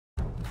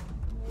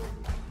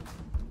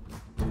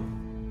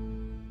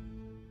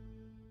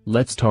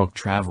Let's talk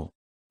travel.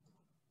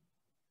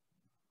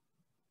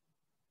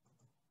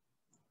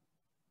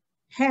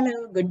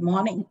 Hello, good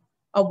morning.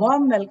 A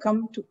warm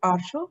welcome to our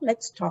show,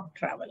 Let's Talk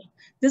Travel.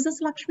 This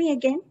is Lakshmi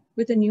again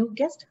with a new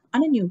guest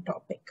and a new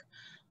topic.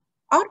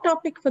 Our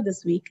topic for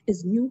this week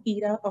is New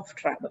Era of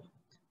Travel.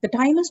 The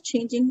time is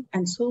changing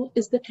and so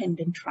is the trend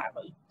in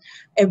travel.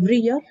 Every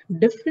year,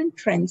 different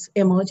trends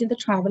emerge in the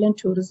travel and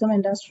tourism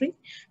industry.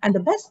 And the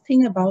best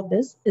thing about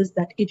this is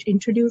that it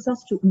introduces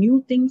us to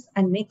new things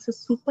and makes us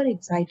super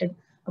excited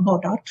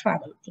about our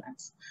travel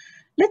plans.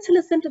 Let's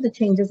listen to the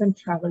changes in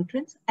travel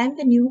trends and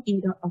the new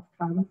era of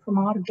travel from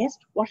our guest,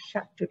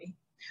 Varsha, today.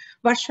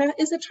 Varsha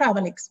is a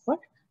travel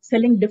expert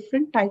selling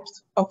different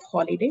types of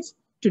holidays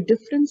to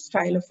different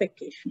style of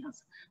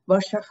vacationers.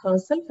 Varsha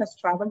herself has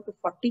traveled to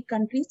 40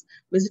 countries,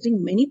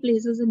 visiting many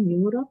places in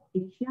Europe,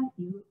 Asia,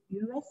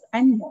 US,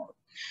 and more.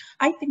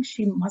 I think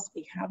she must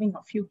be having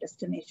a few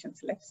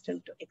destinations left still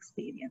to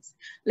experience.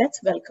 Let's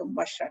welcome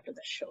Varsha to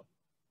the show.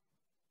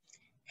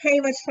 Hey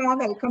Varsha,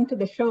 welcome to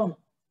the show.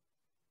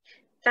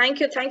 Thank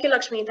you,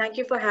 Lakshmi. Thank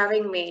you for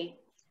having me.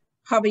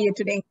 How are you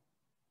today?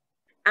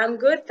 I'm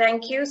good,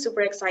 thank you.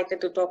 Super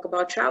excited to talk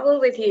about travel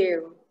with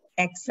you.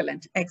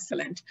 Excellent,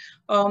 excellent.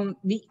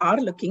 We are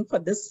looking for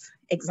this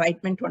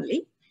excitement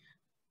only.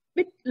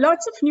 With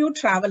lots of new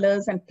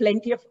travelers and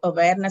plenty of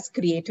awareness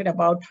created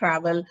about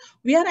travel,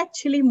 we are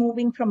actually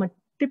moving from a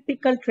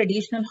typical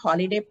traditional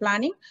holiday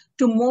planning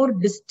to more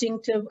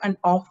distinctive and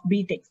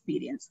offbeat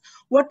experience.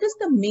 What is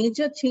the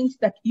major change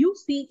that you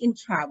see in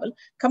travel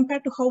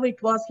compared to how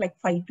it was like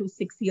 5 to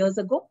 6 years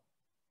ago?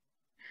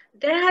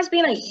 There has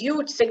been a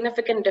huge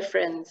significant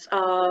difference.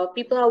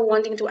 People are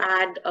wanting to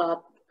add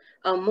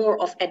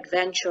more of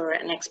adventure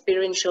and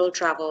experiential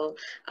travel,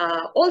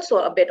 also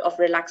a bit of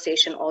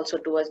relaxation also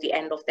towards the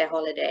end of their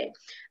holiday.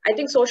 I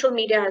think social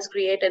media has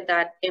created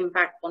that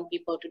impact on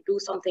people to do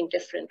something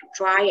different, to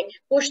try,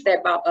 push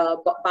their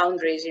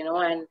boundaries,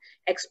 and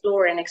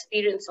explore and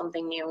experience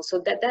something new. So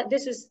that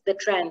this is the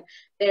trend.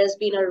 There's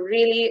been a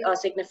really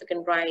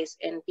significant rise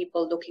in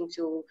people looking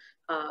to,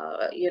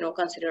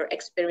 consider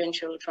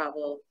experiential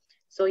travel.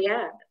 So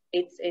yeah,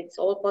 it's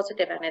all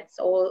positive and it's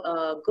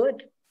all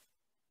good.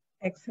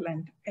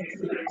 Excellent,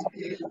 excellent.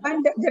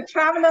 And the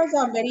travelers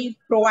are very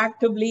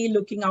proactively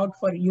looking out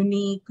for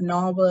unique,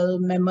 novel,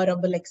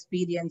 memorable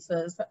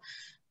experiences.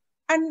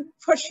 And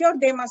for sure,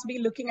 they must be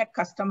looking at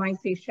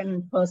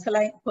customization,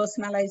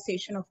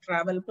 personalization of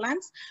travel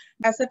plans.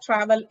 As a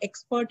travel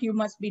expert, you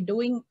must be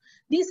doing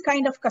these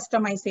kind of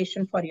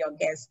customization for your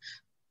guests.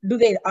 Do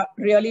they are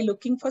really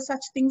looking for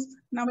such things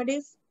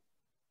nowadays?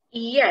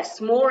 Yes,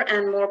 more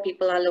and more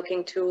people are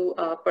looking to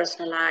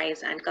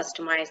personalize and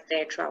customize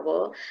their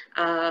travel.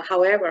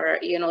 However,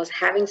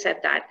 having said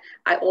that,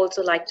 I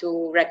also like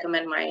to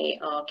recommend my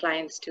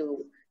clients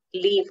to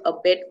leave a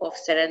bit of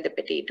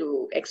serendipity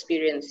to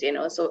experience,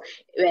 so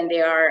when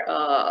they are,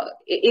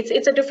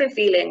 it's a different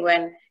feeling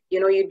when,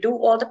 you do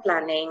all the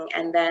planning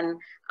and then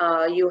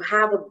you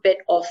have a bit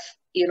of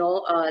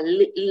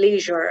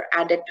leisure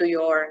added to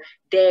your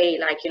day,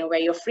 like, where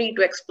you're free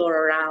to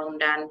explore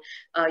around and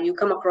you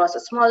come across a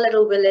small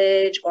little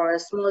village or a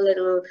small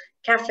little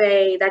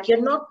cafe that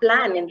you're not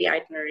planned in the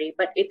itinerary,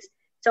 but it's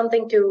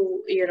something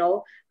to,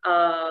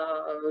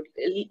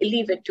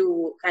 leave it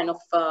to kind of,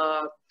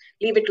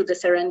 leave it to the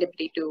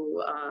serendipity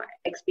to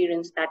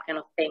experience that kind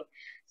of thing.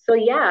 So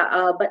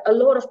yeah, but a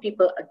lot of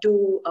people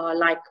do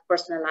like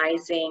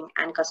personalizing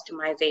and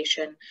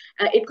customization.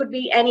 It could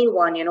be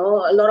anyone, a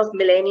lot of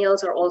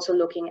millennials are also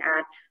looking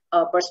at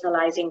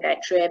personalizing their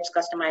trips,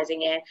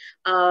 customizing it.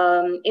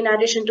 In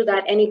addition to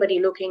that, anybody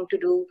looking to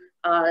do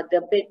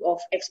the bit of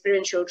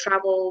experiential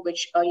travel,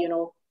 which,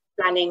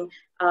 planning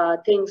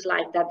things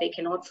like that they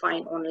cannot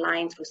find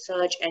online through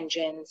search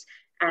engines,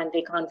 and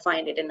they can't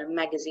find it in a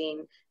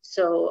magazine.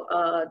 So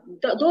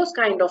those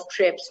kind of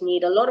trips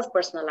need a lot of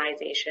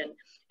personalization.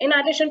 In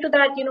addition to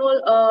that,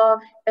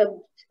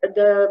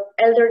 the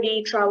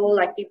elderly travel,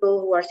 like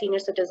people who are senior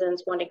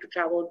citizens wanting to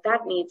travel,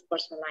 that needs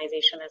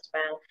personalization as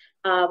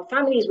well.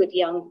 Families with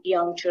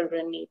young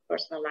children need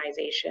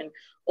personalization.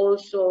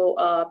 Also,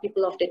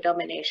 people of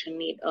determination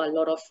need a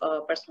lot of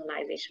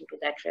personalization to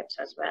their trips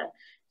as well.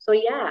 So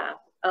yeah,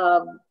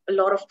 a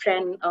lot of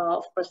trend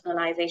of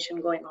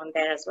personalization going on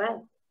there as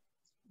well.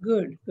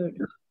 Good, good,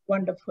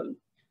 wonderful.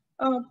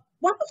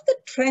 One of the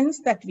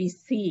trends that we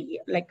see,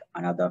 like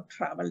another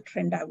travel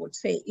trend, I would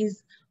say,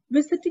 is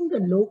visiting the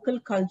local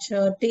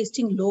culture,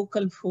 tasting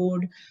local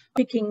food,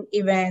 picking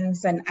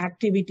events and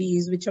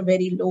activities, which are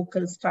very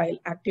local style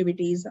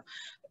activities,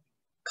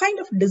 kind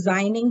of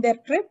designing their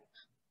trip.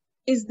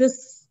 Is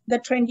this the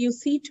trend you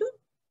see too?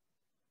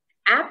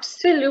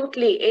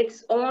 Absolutely.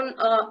 It's on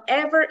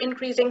ever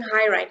increasing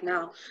high right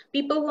now.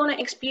 People want to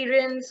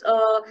experience,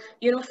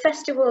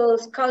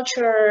 festivals,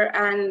 culture,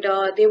 and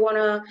they want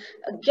to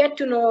get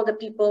to know the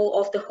people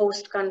of the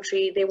host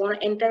country. They want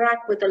to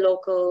interact with the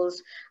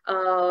locals,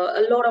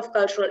 a lot of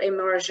cultural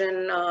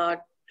immersion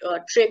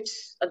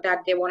trips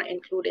that they want to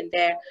include in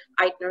their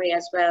itinerary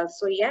as well.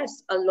 So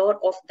yes, a lot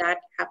of that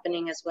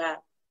happening as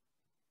well.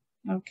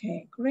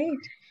 Okay, great.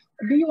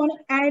 Do you want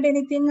to add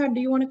anything, or do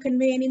you want to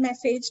convey any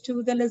message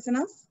to the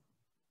listeners?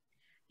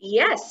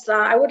 Yes,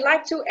 I would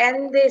like to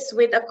end this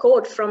with a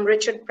quote from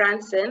Richard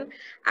Branson.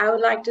 I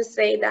would like to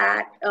say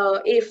that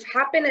if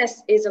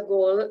happiness is a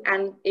goal,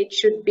 and it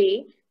should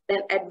be,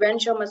 then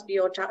adventure must be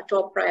your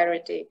top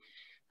priority.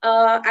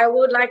 I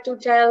would like to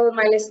tell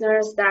my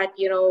listeners that,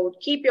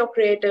 keep your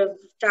creative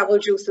travel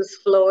juices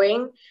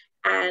flowing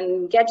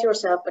and get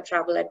yourself a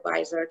travel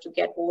advisor to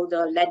get all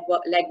the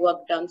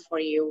legwork done for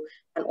you,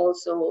 and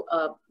also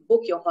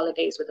book your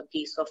holidays with a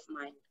peace of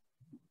mind.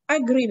 I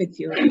agree with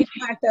you. It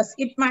matters.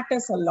 It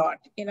matters a lot,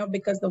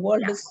 because the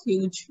world is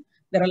huge.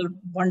 There are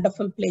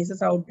wonderful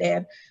places out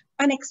there.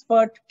 An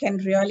expert can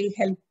really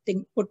help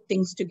put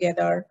things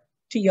together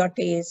to your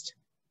taste.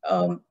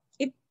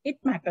 It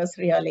matters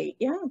really.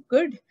 Yeah,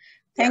 good.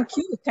 Thank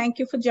you. Thank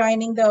you for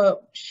joining the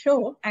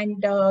show,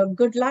 and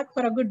good luck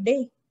for a good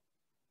day.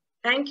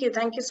 Thank you.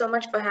 Thank you so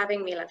much for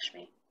having me,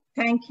 Lakshmi.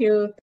 Thank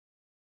you.